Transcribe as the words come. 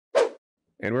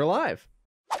And we're live.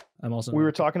 I'm also. We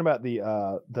were talking about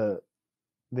the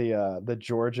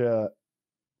Georgia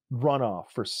runoff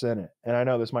for Senate, and I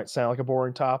know this might sound like a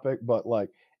boring topic, but like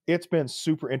it's been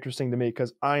super interesting to me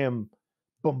because I am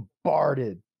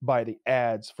bombarded by the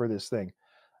ads for this thing.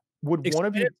 Would one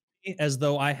of you, as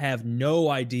though I have no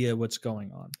idea what's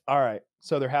going on? All right,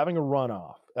 so they're having a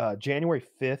runoff. January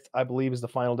 5th, I believe, is the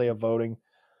final day of voting.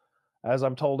 As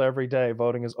I'm told every day,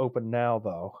 voting is open now,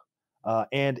 though.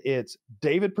 And it's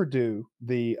David Perdue,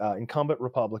 the incumbent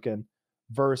Republican,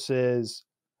 versus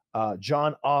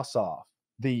John Ossoff,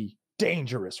 the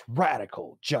dangerous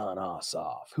radical John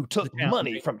Ossoff, who took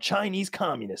money from Chinese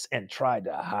communists and tried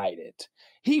to hide it.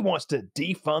 He wants to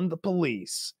defund the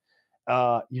police.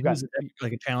 You got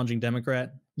like a challenging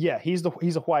Democrat. Yeah, he's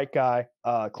a white guy,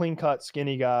 clean cut,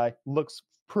 skinny guy, looks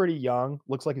pretty young,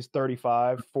 looks like he's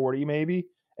 35, 40 maybe.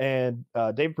 And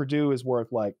David Perdue is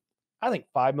worth like, I think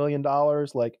 $5 million,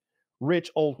 like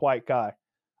rich old white guy.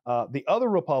 The other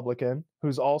Republican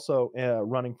who's also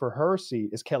running for her seat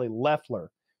is Kelly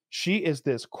Loeffler. She is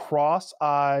this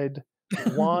cross-eyed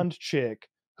blonde chick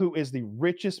who is the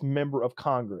richest member of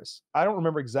Congress. I don't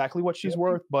remember exactly what she's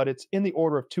worth, but it's in the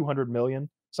order of 200 million,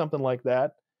 something like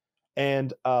that.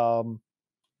 And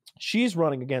she's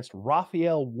running against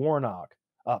Raphael Warnock,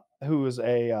 who is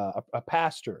a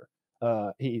pastor.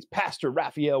 He's Pastor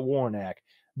Raphael Warnock,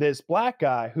 this black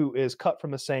guy who is cut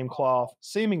from the same cloth,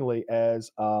 seemingly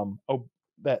as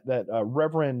that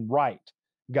Reverend Wright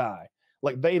guy.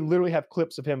 Like they literally have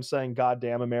clips of him saying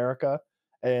 "Goddamn America"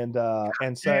 and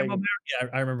saying, America. Yeah,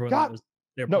 I remember when that was.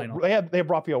 They have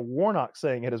Raphael Warnock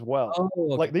saying it as well. Oh,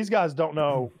 okay. Like these guys don't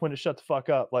know when to shut the fuck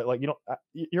up. Like you don't.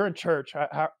 You're in church.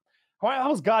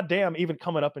 How's goddamn even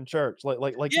coming up in church? Like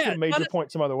you could have made your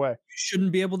point some other way. You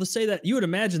shouldn't be able to say that. You would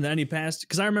imagine that any pastor,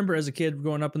 because I remember as a kid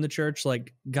growing up in the church,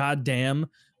 like goddamn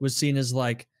was seen as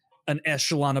like an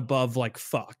echelon above like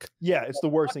fuck. Yeah, it's the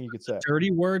worst thing you could say.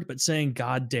 Dirty word, but saying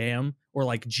goddamn or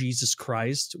like Jesus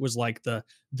Christ was like the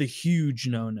huge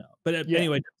no. But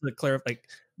anyway, to clarify, like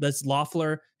that's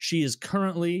Loeffler. She is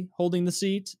currently holding the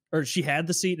seat, or she had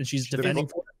the seat, and she's defending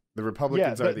for it. The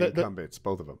Republicans are the incumbents,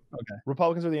 both of them. Okay.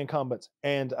 Republicans are the incumbents.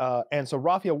 And so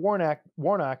Raphael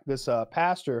Warnock, this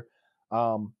pastor,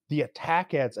 the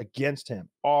attack ads against him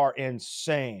are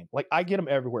insane. Like I get them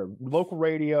everywhere. Local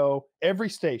radio, every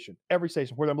station,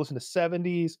 whether I'm listening to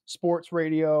 70s, sports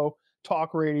radio,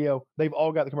 talk radio, they've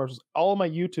all got the commercials. All of my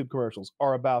YouTube commercials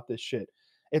are about this shit.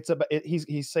 It's about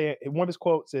he's saying, one of his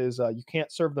quotes is you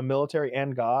can't serve the military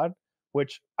and God,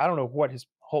 which I don't know what his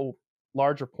whole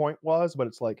larger point was, but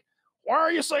it's like, why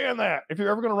are you saying that if you're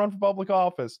ever going to run for public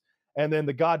office? And then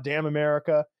the goddamn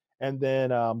America, and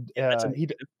then he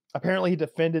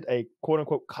defended a quote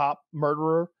unquote cop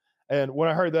murderer. And when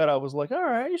I heard that, I was like, all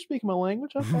right, you're speaking my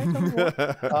language, okay.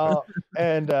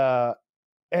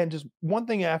 And just one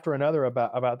thing after another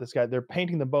about this guy. They're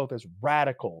painting them both as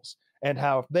radicals, and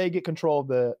how if they get control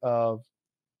of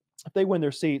if they win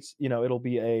their seats, it'll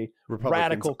be a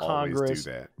radical Congress.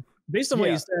 Do that. Based on what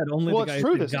you said, only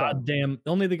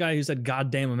the guy who said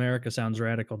 "Goddamn America" sounds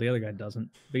radical. The other guy doesn't.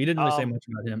 But you didn't really say much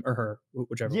about him or her,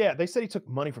 whichever. Yeah, they said he took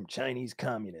money from Chinese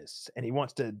communists, and he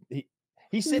wants to.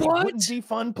 He said he wouldn't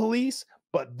defund police,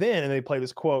 but then they play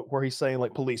this quote where he's saying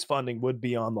like police funding would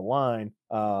be on the line,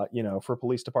 for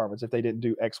police departments if they didn't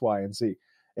do X, Y, and Z,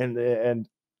 and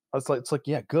it's like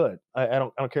yeah, good. I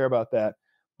don't care about that,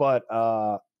 but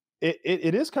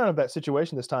It is kind of that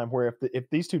situation this time where if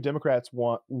these two Democrats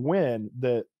win,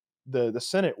 the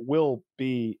Senate will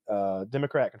be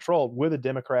Democrat controlled with a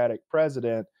Democratic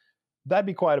president. That'd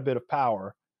be quite a bit of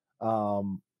power.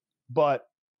 But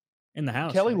in the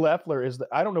House, Kelly Loeffler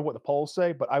I don't know what the polls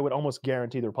say, but I would almost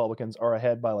guarantee the Republicans are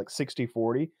ahead by like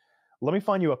 60-40. Let me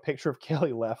find you a picture of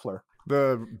Kelly Loeffler.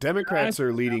 The Democrats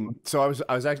are leading. So I was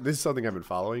actually, this is something I've been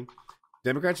following.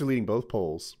 Democrats are leading both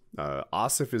polls.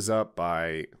 Ossoff is up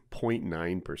by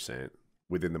 0.9%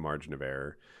 within the margin of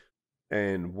error,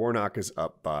 and Warnock is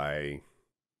up by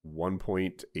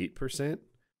 1.8%.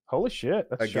 Holy shit!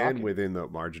 That's again shocking. Within the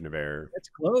margin of error. It's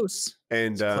close.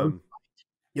 And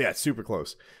yeah, super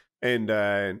close. And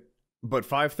but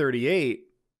 538,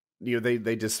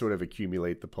 they just sort of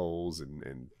accumulate the polls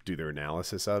and do their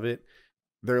analysis of it.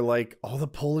 They're like, all the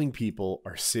polling people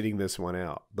are sitting this one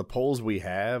out. The polls we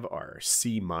have are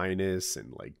C-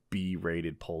 and like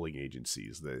B-rated polling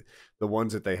agencies. The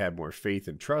ones that they have more faith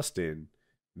and trust in,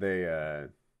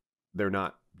 they're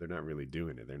not really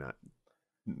doing it. They're not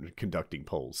conducting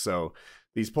polls. So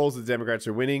these polls that the Democrats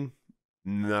are winning,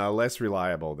 less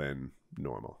reliable than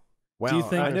normal. Wow, do you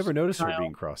think I never noticed her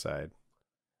being cross-eyed.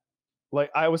 Like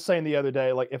I was saying the other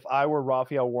day, like if I were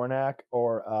Raphael Warnock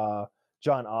or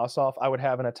John Ossoff, I would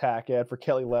have an attack ad for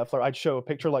Kelly Loeffler. I'd show a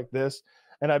picture like this,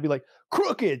 and I'd be like,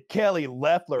 "Crooked Kelly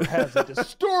Loeffler has a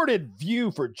distorted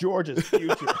view for Georgia's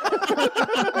future."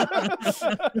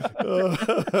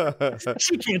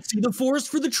 She can't see the forest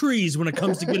for the trees when it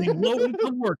comes to getting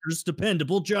low-income workers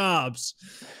dependable jobs.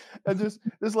 And just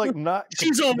like not.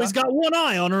 She's always got one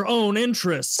eye on her own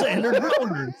interests and her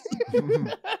donors.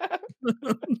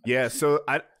 Yeah, so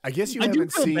I guess you I do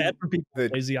haven't feel seen bad for people the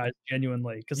with lazy eyes,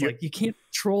 genuinely, because like you can't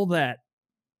control that.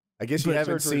 I guess you But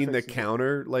haven't surgery seen the fixes it.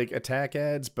 counter like attack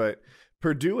ads, but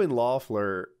Purdue and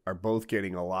Loeffler are both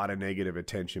getting a lot of negative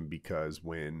attention because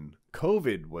when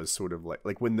COVID was sort of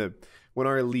like when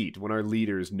our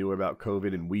leaders knew about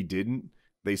COVID and we didn't,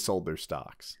 they sold their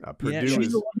stocks. Purdue Yeah,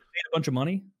 she's the one who made a bunch of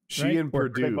money. She right? and Or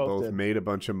Purdue they both both did. made a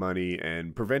bunch of money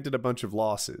and prevented a bunch of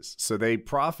losses. So they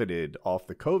profited off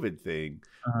the COVID thing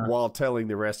while telling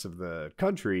the rest of the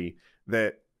country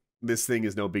that this thing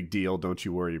is no big deal. Don't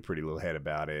you worry your pretty little head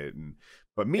about it.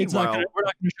 But meanwhile, we're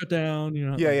not going to shut down. You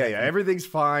know. yeah. Everything's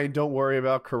fine. Don't worry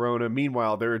about Corona.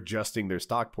 Meanwhile, they're adjusting their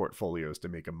stock portfolios to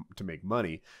make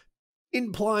money,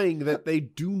 implying that they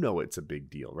do know it's a big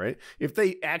deal, right? If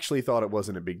they actually thought it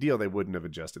wasn't a big deal, they wouldn't have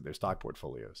adjusted their stock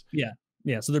portfolios.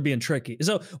 Yeah, so they're being tricky.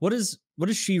 So what is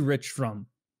she rich from?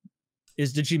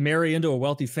 Did she marry into a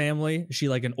wealthy family? Is she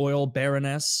like an oil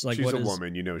baroness? Like She's a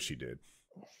woman, you know she did.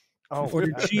 Oh, Or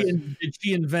did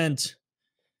she invent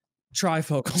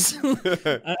trifocals?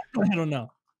 I don't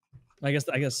know. I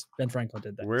guess Ben Franklin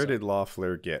did that. Where did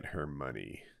Loeffler get her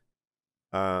money?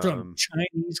 From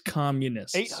Chinese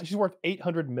communists? She's worth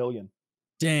 $800 million.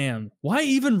 Damn. Why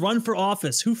even run for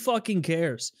office? Who fucking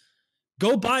cares?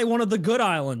 Go buy one of the good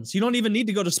islands. You don't even need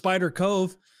to go to Spider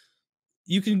Cove.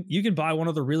 You can buy one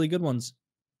of the really good ones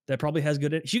that probably has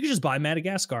good. You could just buy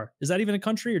Madagascar. Is that even a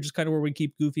country or just kind of where we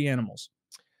keep goofy animals?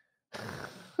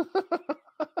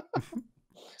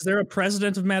 Is there a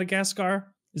president of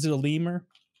Madagascar? Is it a lemur?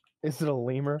 Is it a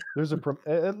lemur? There's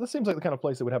it seems like the kind of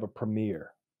place that would have a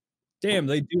premiere. Damn,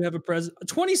 they do have a president.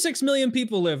 26 million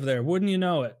people live there. Wouldn't you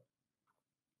know it?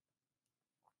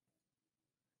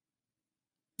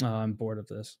 Oh, I'm bored of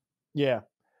this. Yeah.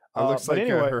 It looks but like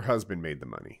anyway, her husband made the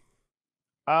money.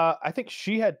 I think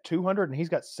she had 200 and he's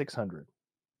got 600.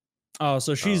 Oh,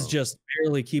 so she's just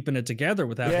barely keeping it together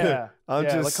with that. Yeah. I'm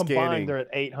just like combined, scanning. they're at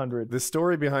 800. The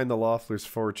story behind the Loeffler's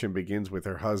fortune begins with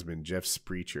her husband, Jeff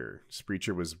Sprecher.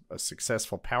 Sprecher was a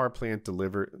successful power plant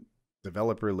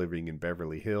developer living in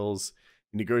Beverly Hills.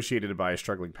 He negotiated to buy a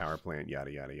struggling power plant,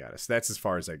 yada, yada, yada. So that's as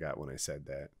far as I got when I said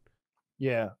that.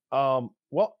 Yeah.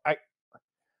 Well,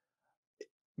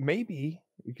 maybe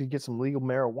you could get some legal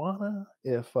marijuana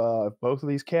if both of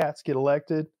these cats get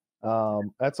elected.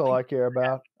 That's all I care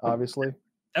about, obviously.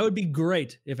 That would be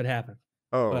great if it happened.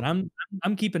 Oh, But I'm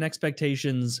keeping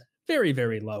expectations very,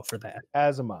 very low for that.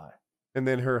 As am I. and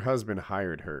then her husband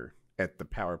hired her at the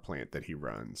power plant that he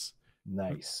runs.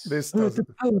 Nice. This Oh, the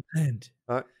doesn't. power plant.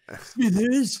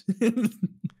 It is.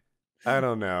 I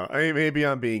don't know. I mean, maybe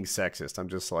I'm being sexist. I'm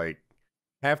just like,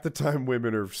 half the time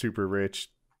women are super rich.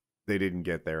 They didn't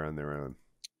get there on their own.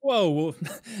 Whoa,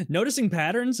 noticing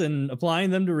patterns and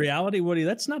applying them to reality, Woody,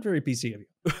 that's not very PC of you.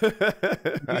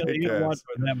 You gotta watch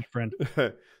for that, my friend.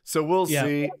 So we'll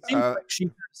see. It seems like she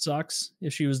sucks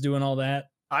if she was doing all that.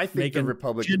 I think the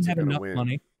Republicans are going to win.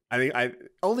 Money.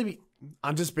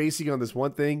 I'm just basing on this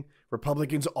one thing.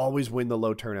 Republicans always win the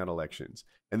low turnout elections.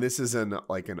 And this is an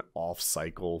off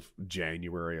cycle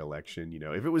January election. You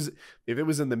know, if it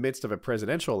was in the midst of a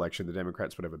presidential election, the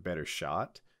Democrats would have a better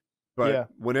shot. But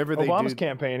whenever they Obama's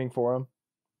campaigning for him.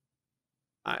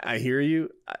 I hear you.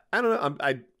 I don't know.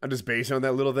 I'm just based on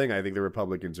that little thing. I think the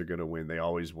Republicans are going to win. They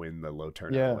always win the low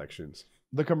turnout elections.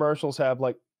 The commercials have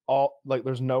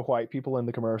there's no white people in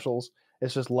the commercials.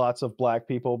 It's just lots of black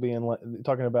people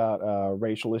talking about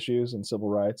racial issues and civil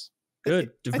rights.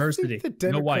 Good diversity. I think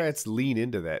the Democrats lean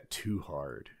into that too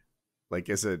hard, like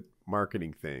as a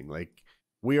marketing thing. Like,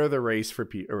 we are the race for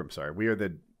people. Or I'm sorry, we are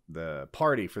the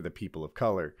party for the people of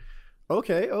color.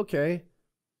 Okay,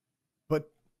 but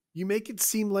you make it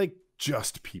seem like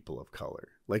just people of color.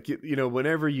 Like, you know,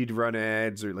 whenever you'd run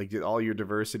ads or like all your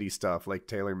diversity stuff, like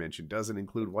Taylor mentioned, doesn't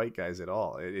include white guys at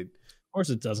all. Of course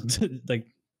it doesn't.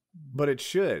 But it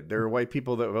should. There are white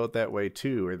people that vote that way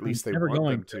too, or at least they want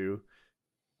them to.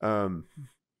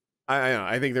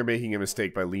 I think they're making a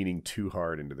mistake by leaning too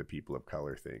hard into the people of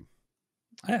color thing.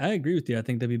 I agree with you. I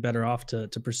think they'd be better off to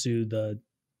pursue the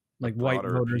white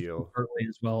voters early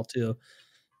as well too.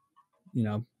 You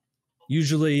know,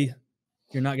 usually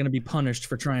you're not going to be punished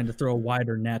for trying to throw a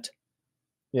wider net.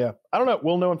 Yeah, I don't know.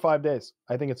 We'll know in 5 days.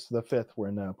 I think it's the 5th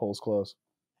when polls close.